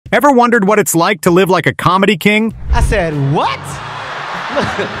Ever wondered what it's like to live like a comedy king? I said, what?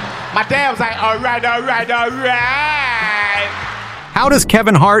 My dad was like, all right, all right, all right. How does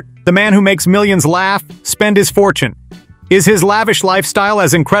Kevin Hart, the man who makes millions laugh, spend his fortune? Is his lavish lifestyle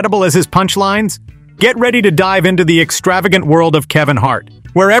as incredible as his punchlines? Get ready to dive into the extravagant world of Kevin Hart,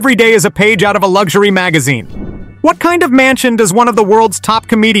 where every day is a page out of a luxury magazine. What kind of mansion does one of the world's top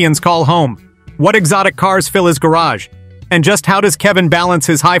comedians call home? What exotic cars fill his garage? And just how does Kevin balance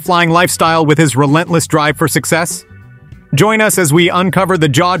his high-flying lifestyle with his relentless drive for success? Join us as we uncover the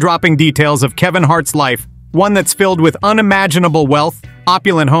jaw-dropping details of Kevin Hart's life, one that's filled with unimaginable wealth,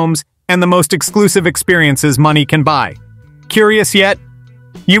 opulent homes, and the most exclusive experiences money can buy. Curious yet?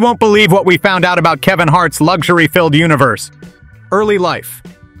 You won't believe what we found out about Kevin Hart's luxury-filled universe. Early life.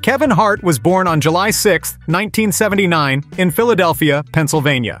 Kevin Hart was born on July 6, 1979, in Philadelphia,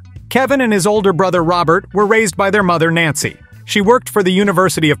 Pennsylvania. Kevin and his older brother Robert were raised by their mother Nancy. She worked for the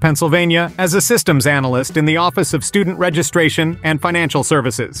University of Pennsylvania as a systems analyst in the Office of Student Registration and Financial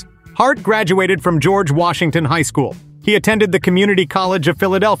Services. Hart graduated from George Washington High School. He attended the Community College of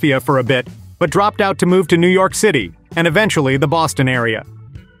Philadelphia for a bit, but dropped out to move to New York City, and eventually the Boston area.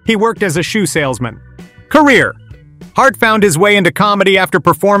 He worked as a shoe salesman. Career. Hart found his way into comedy after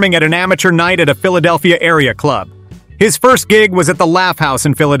performing at an amateur night at a Philadelphia area club. His first gig was at the Laugh House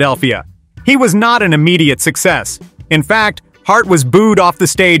in Philadelphia. He was not an immediate success. In fact, Hart was booed off the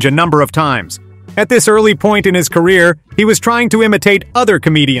stage a number of times. At this early point in his career, he was trying to imitate other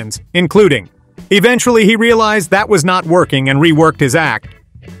comedians, including. Eventually, he realized that was not working and reworked his act.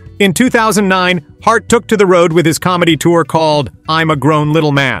 In 2009, Hart took to the road with his comedy tour called I'm a Grown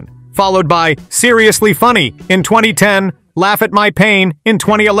Little Man, followed by Seriously Funny in 2010, Laugh at My Pain in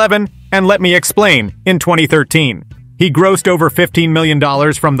 2011, and Let Me Explain in 2013. He grossed over $15 million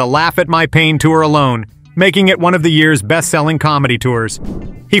from the Laugh at My Pain tour alone, making it one of the year's best-selling comedy tours.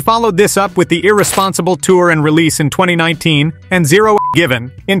 He followed this up with the Irresponsible tour and release in 2019 and Zero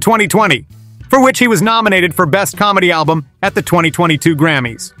Given in 2020, for which he was nominated for Best Comedy Album at the 2022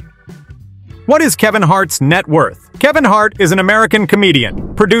 Grammys. What is Kevin Hart's net worth? Kevin Hart is an American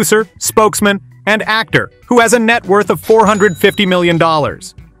comedian, producer, spokesman, and actor who has a net worth of $450 million.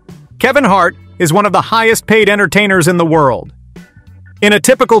 Kevin Hart is one of the highest-paid entertainers in the world. In a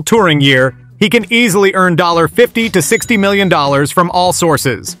typical touring year, he can easily earn $50 to $60 million from all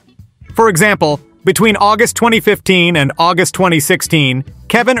sources. For example, between August 2015 and August 2016,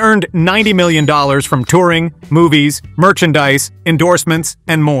 Kevin earned $90 million from touring, movies, merchandise, endorsements,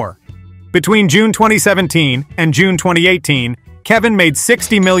 and more. Between June 2017 and June 2018, Kevin made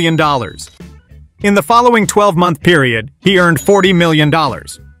 $60 million. In the following 12-month period, he earned $40 million.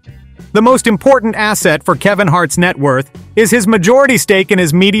 The most important asset for Kevin Hart's net worth is his majority stake in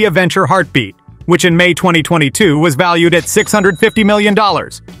his media venture Heartbeat, which in May 2022 was valued at $650 million.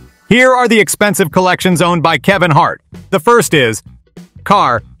 Here are the expensive collections owned by Kevin Hart. The first is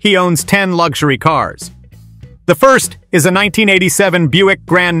car. He owns 10 luxury cars. The first is a 1987 Buick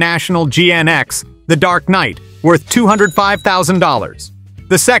Grand National GNX, The Dark Knight, worth $205,000.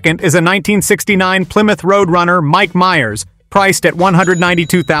 The second is a 1969 Plymouth Roadrunner Mike Myers, priced at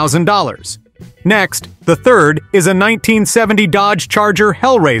 $192,000. Next, the third is a 1970 Dodge Charger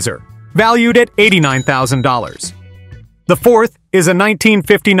Hellraiser, valued at $89,000. The fourth is a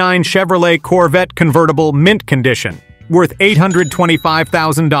 1959 Chevrolet Corvette convertible mint condition, worth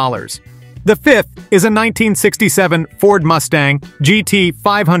 $825,000. The fifth is a 1967 Ford Mustang GT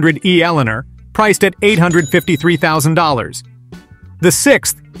 500e Eleanor, priced at $853,000. The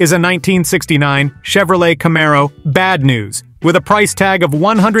sixth is a 1969 Chevrolet Camaro Bad News, with a price tag of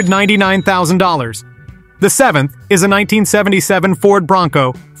 $199,000. The seventh is a 1977 Ford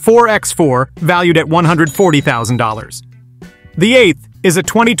Bronco 4x4, valued at $140,000. The eighth is a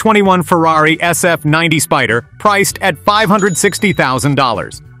 2021 Ferrari SF90 Spider, priced at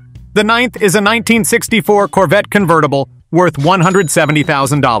 $560,000. The ninth is a 1964 Corvette convertible, worth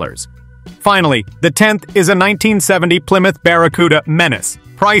 $170,000. Finally, the 10th is a 1970 Plymouth Barracuda Menace,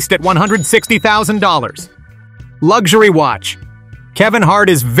 priced at $160,000. Luxury watch. Kevin Hart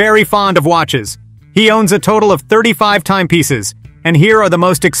is very fond of watches. He owns a total of 35 timepieces, and here are the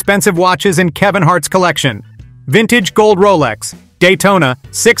most expensive watches in Kevin Hart's collection. Vintage gold Rolex, Daytona,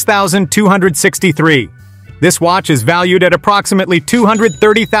 $6,263. This watch is valued at approximately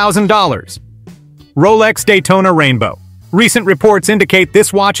 $230,000. Rolex Daytona Rainbow. Recent reports indicate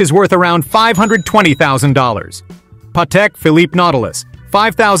this watch is worth around $520,000. Patek Philippe Nautilus,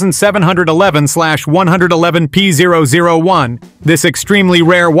 5711/111P001. This extremely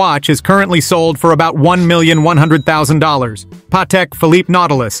rare watch is currently sold for about $1,100,000. Patek Philippe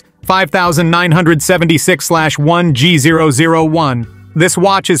Nautilus, 5976/1G001. This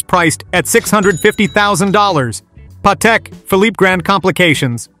watch is priced at $650,000. Patek Philippe Grand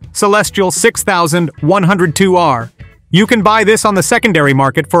Complications, Celestial 6102R. You can buy this on the secondary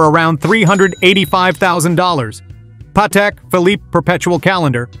market for around $385,000. Patek Philippe Perpetual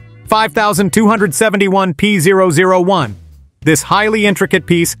Calendar, 5271 P001. This highly intricate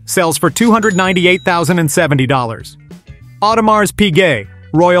piece sells for $298,070. Audemars Piguet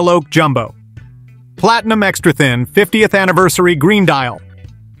Royal Oak Jumbo, Platinum Extra Thin 50th Anniversary Green Dial.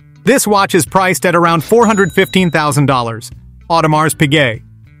 This watch is priced at around $415,000. Audemars Piguet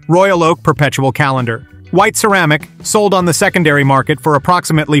Royal Oak Perpetual Calendar, white ceramic, sold on the secondary market for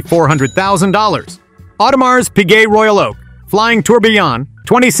approximately $400,000. Audemars Piguet Royal Oak Flying Tourbillon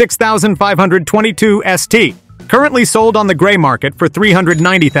 26,522 ST, currently sold on the gray market for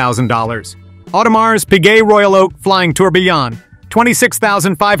 $390,000. Audemars Piguet Royal Oak Flying Tourbillon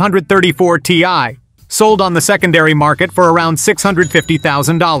 26,534 Ti, sold on the secondary market for around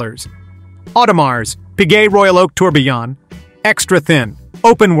 $650,000. Audemars Piguet Royal Oak Tourbillon Extra Thin,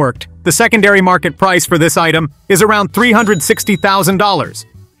 open-worked. The secondary market price for this item is around $360,000.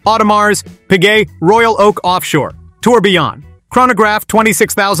 Audemars Piguet Royal Oak Offshore Tourbillon Chronograph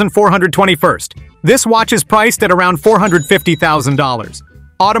 26,421. This watch is priced at around $450,000.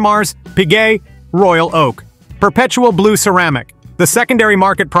 Audemars Piguet Royal Oak Perpetual Blue Ceramic. The secondary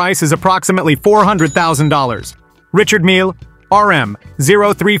market price is approximately $400,000. Richard Mille RM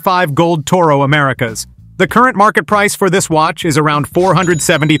 035 Gold Toro Americas. The current market price for this watch is around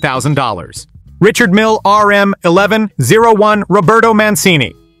 $470,000. Richard Mille RM 1101 Roberto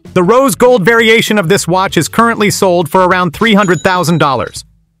Mancini. The rose gold variation of this watch is currently sold for around $300,000.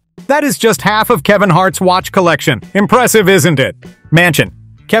 That is just half of Kevin Hart's watch collection. Impressive, isn't it? Mansion.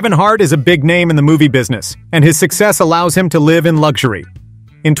 Kevin Hart is a big name in the movie business, and his success allows him to live in luxury.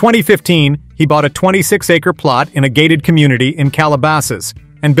 In 2015, he bought a 26-acre plot in a gated community in Calabasas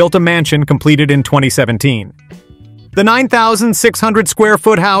and built a mansion completed in 2017. The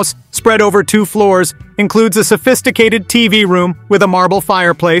 9,600-square-foot house, spread over 2 floors, includes a sophisticated TV room with a marble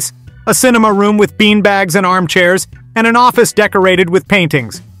fireplace, a cinema room with beanbags and armchairs, and an office decorated with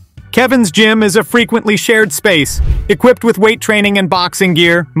paintings. Kevin's gym is a frequently shared space, equipped with weight training and boxing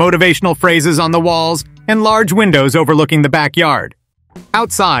gear, motivational phrases on the walls, and large windows overlooking the backyard.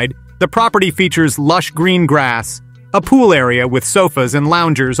 Outside, the property features lush green grass, a pool area with sofas and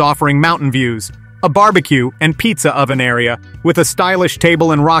loungers offering mountain views, a barbecue and pizza oven area with a stylish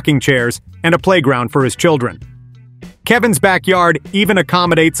table and rocking chairs, and a playground for his children. Kevin's backyard even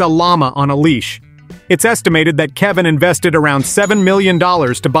accommodates a llama on a leash. It's estimated that Kevin invested around $7 million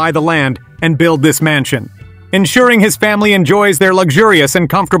to buy the land and build this mansion, ensuring his family enjoys their luxurious and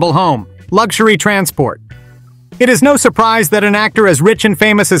comfortable home. Luxury transport. It is no surprise that an actor as rich and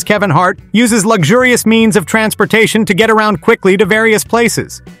famous as Kevin Hart uses luxurious means of transportation to get around quickly to various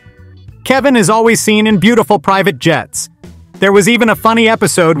places. Kevin is always seen in beautiful private jets. There was even a funny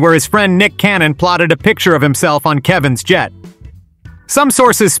episode where his friend Nick Cannon plotted a picture of himself on Kevin's jet. Some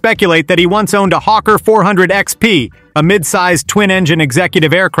sources speculate that he once owned a Hawker 400 XP, a mid-sized twin-engine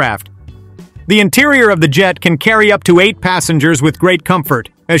executive aircraft. The interior of the jet can carry up to 8 passengers with great comfort,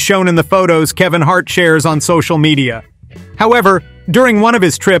 as shown in the photos Kevin Hart shares on social media. However, during one of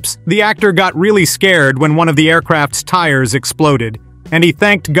his trips, the actor got really scared when one of the aircraft's tires exploded, and he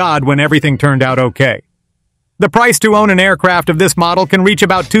thanked God when everything turned out okay. The price to own an aircraft of this model can reach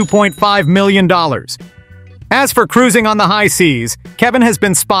about $2.5 million. As for cruising on the high seas, Kevin has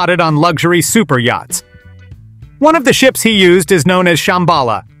been spotted on luxury super yachts. One of the ships he used is known as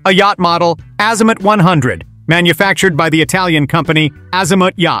Shambhala, a yacht model Azimut 100, manufactured by the Italian company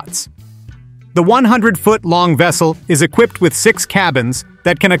Azimut Yachts. The 100-foot-long vessel is equipped with 6 cabins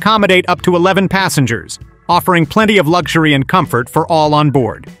that can accommodate up to 11 passengers, offering plenty of luxury and comfort for all on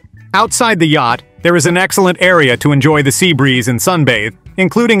board. Outside the yacht, there is an excellent area to enjoy the sea breeze and sunbathe,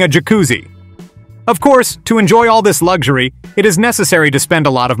 including a jacuzzi. Of course, to enjoy all this luxury, it is necessary to spend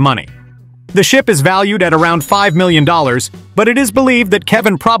a lot of money. The ship is valued at around $5 million, but it is believed that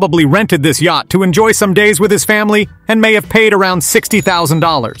Kevin probably rented this yacht to enjoy some days with his family and may have paid around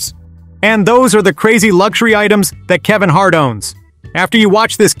 $60,000. And those are the crazy luxury items that Kevin Hart owns. After you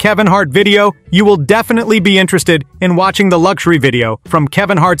watch this Kevin Hart video, you will definitely be interested in watching the luxury video from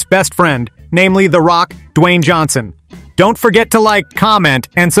Kevin Hart's best friend, namely The Rock, Dwayne Johnson. Don't forget to like, comment,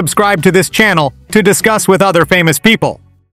 and subscribe to this channel to discuss with other famous people.